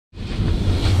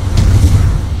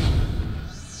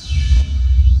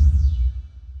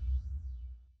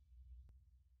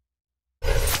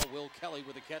Kelly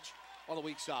with a catch on the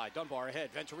weak side. Dunbar ahead.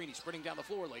 Venturini sprinting down the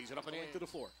floor, lays it up and in to the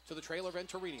floor. To the trailer,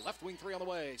 Venturini. Left wing three on the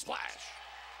way. Splash!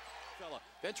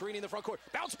 Venturini in the front court.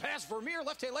 Bounce pass, Vermeer,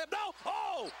 left-hand layup. No!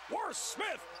 Oh! Worse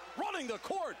Smith running the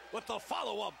court with the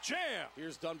follow-up jam.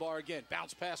 Here's Dunbar again.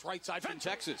 Bounce pass right side from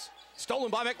Texas.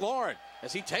 Stolen by McLaurin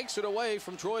as he takes it away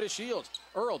from Troy to Shields.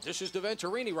 Earl dishes to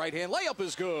Venturini. Right-hand layup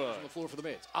is good. On the floor for the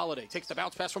mids. Holiday takes the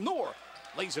bounce pass from Noor.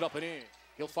 Lays it up and in.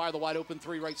 He'll fire the wide-open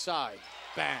three right side.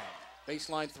 Bang.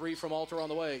 Baseline three from Alter on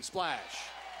the way. Splash.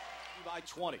 By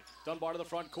 20. Dunbar to the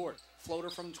front court. Floater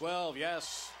from 12.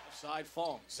 Yes. Side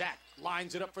Fong. Zach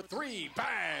lines it up for three.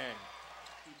 Bang!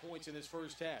 2 points in this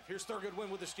first half. Here's Thurgood Wynn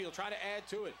with the steal. Trying to add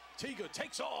to it. Tiga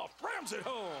takes off. Rams it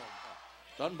home.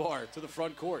 Dunbar to the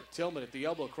front court. Tillman at the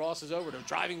elbow crosses over to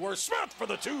driving Worse Smith for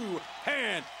the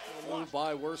two-hand. Followed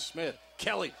by Worse Smith.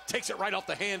 Kelly takes it right off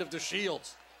the hand of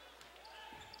DeChellis.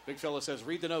 Big fella says,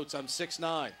 read the notes. I'm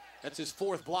 6'9". That's his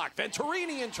fourth block.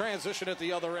 Venturini in transition at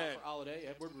the other end. Holiday.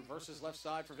 Edward reverses left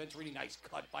side for Venturini. Nice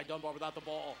cut by Dunbar without the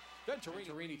ball.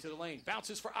 Venturini to the lane.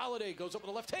 Bounces for Holiday. Goes up with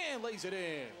the left hand. Lays it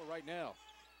in. Right now.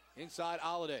 Inside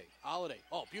Holiday. Holiday.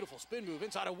 Oh, beautiful spin move.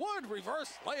 Inside of Wood.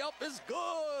 Reverse layup is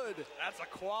good. That's a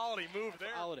quality move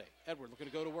there. Holiday. Edward looking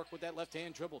to go to work with that left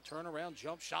hand dribble. Turnaround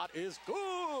jump shot is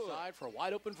good. Side for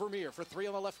wide open Vermeer for three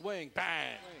on the left wing.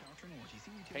 Bang.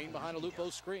 Payne behind a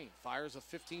Lupo screen. Fires a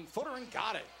 15-footer and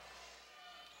got it.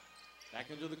 Back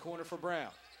into the corner for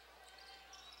Brown.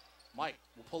 Mike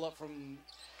will pull up from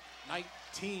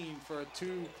 19 for a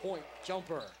two-point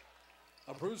jumper.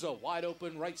 Abruzzo wide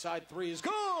open right side three is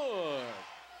good.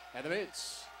 And the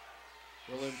Mids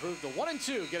will improve to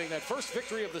 1-2, getting that first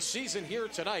victory of the season here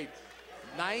tonight.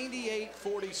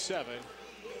 98-47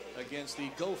 against the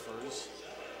Gophers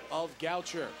of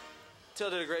Goucher. Till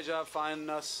did a great job finding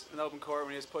us in the open court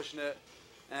when he was pushing it.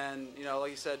 And, you know,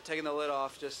 like you said, taking the lid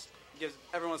off just gives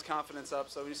everyone's confidence up.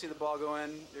 So when you see the ball go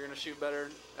in, you're going to shoot better.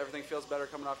 Everything feels better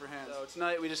coming off your hands. So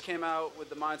tonight we just came out with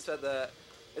the mindset that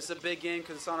it's a big game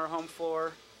because it's on our home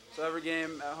floor. So every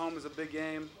game at home is a big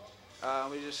game.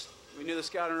 We knew the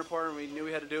scouting report and we knew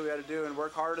we had to do what we had to do and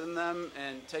work harder than them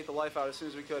and take the life out as soon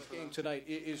as we could. The game tonight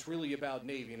is really about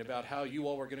Navy and about how you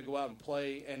all were going to go out and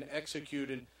play and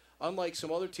execute. And unlike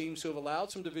some other teams who have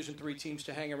allowed some Division III teams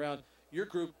to hang around, your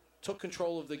group took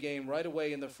control of the game right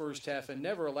away in the first half and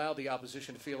never allowed the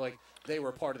opposition to feel like they were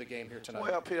a part of the game here tonight.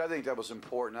 Well, Pete, I think that was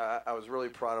important. I was really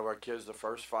proud of our kids the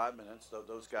first 5 minutes.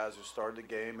 Those guys who started the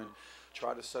game and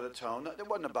tried to set a tone. It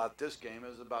wasn't about this game.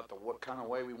 It was about what kind of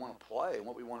way we want to play and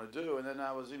what we want to do. And then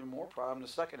I was even more proud in the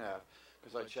second half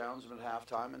because I challenged them at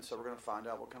halftime and said we're going to find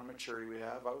out what kind of maturity we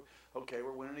have. Okay,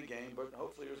 we're winning a game, but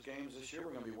hopefully there's games this year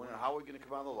we're going to be winning. How are we going to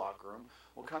come out of the locker room?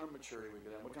 What kind of maturity are we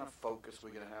going to have? What kind of focus are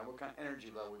we going to have? What kind of energy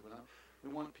level are we going to have?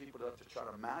 We want people to try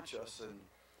to match us, and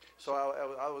so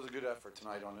I was a good effort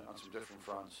tonight on some different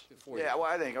fronts. Yeah,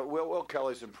 well, I think Will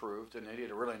Kelly's improved, and he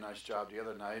did a really nice job the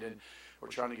other night, and we're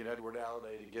trying to get Edward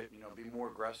Holiday to be more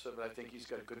aggressive. I think he's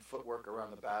got good footwork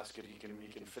around the basket. He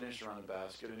can finish around the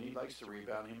basket, and he likes to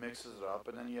rebound. He mixes it up,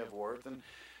 and then you have Worth, and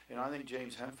I think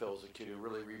James Hemphill is a kid who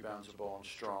really rebounds the ball and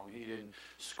strong. He didn't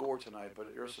score tonight,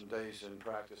 but there's some days in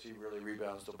practice he really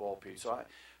rebounds the ball, Pete. So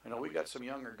we got some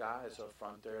younger guys up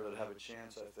front there that have a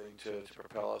chance, I think, to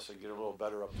propel us and get a little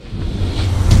better up there.